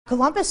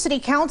Columbus City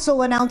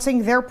Council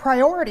announcing their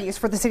priorities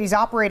for the city's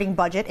operating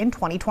budget in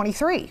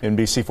 2023.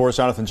 NBC4's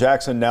Jonathan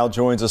Jackson now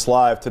joins us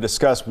live to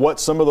discuss what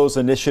some of those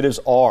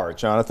initiatives are.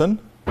 Jonathan?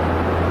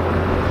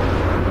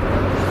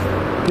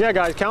 Yeah,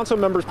 guys, council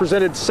members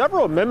presented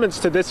several amendments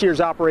to this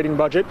year's operating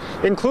budget,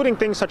 including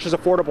things such as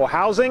affordable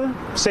housing,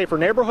 safer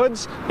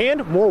neighborhoods,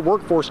 and more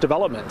workforce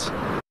development.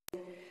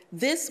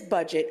 This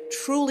budget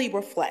truly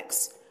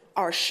reflects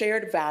our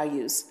shared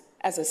values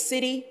as a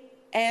city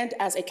and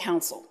as a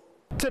council.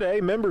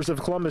 Today, members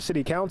of Columbus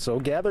City Council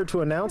gathered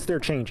to announce their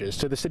changes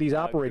to the city's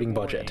operating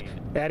budget,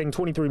 adding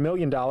 $23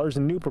 million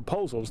in new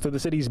proposals to the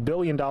city's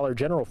billion-dollar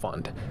general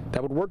fund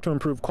that would work to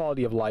improve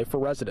quality of life for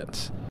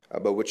residents.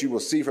 But what you will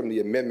see from the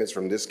amendments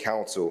from this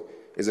council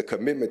is a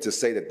commitment to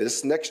say that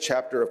this next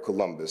chapter of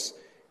Columbus,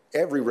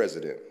 every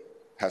resident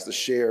has to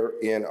share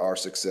in our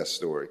success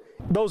story.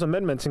 Those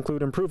amendments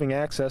include improving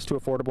access to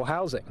affordable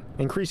housing,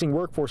 increasing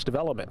workforce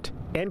development,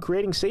 and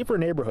creating safer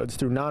neighborhoods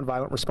through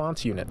nonviolent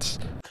response units.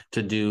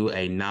 To do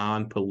a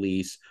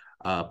non-police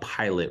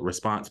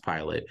response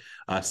pilot,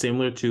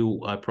 similar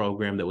to a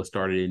program that was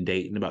started in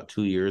Dayton about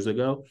 2 years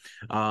ago,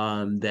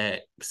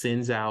 that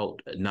sends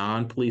out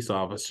non-police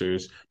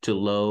officers to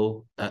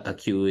low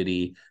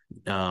acuity,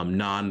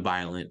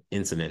 non-violent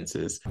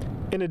incidences.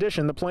 In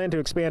addition, the plan to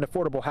expand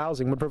affordable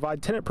housing would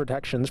provide tenant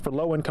protections for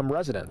low-income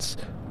residents,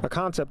 a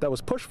concept that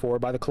was pushed for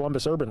by the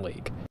Columbus Urban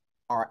League.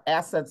 Our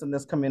assets in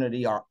this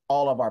community are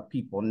all of our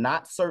people,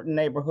 not certain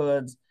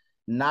neighborhoods,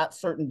 not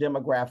certain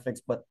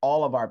demographics, but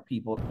all of our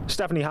people.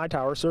 Stephanie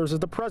Hightower serves as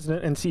the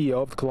president and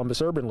CEO of the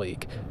Columbus Urban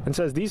League and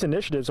says these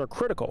initiatives are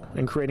critical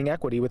in creating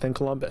equity within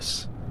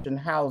Columbus. In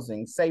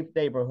housing, safe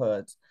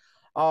neighborhoods,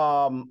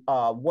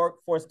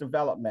 workforce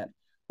development.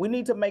 We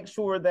need to make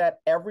sure that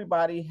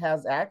everybody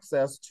has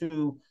access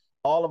to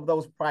all of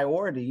those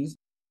priorities.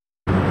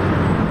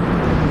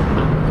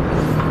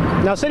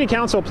 Now, City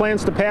Council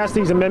plans to pass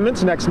these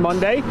amendments next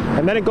Monday,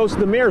 and then it goes to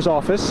the mayor's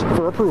office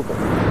for approval.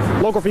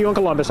 Local for you in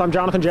Columbus, I'm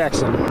Jonathan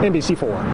Jackson, NBC4.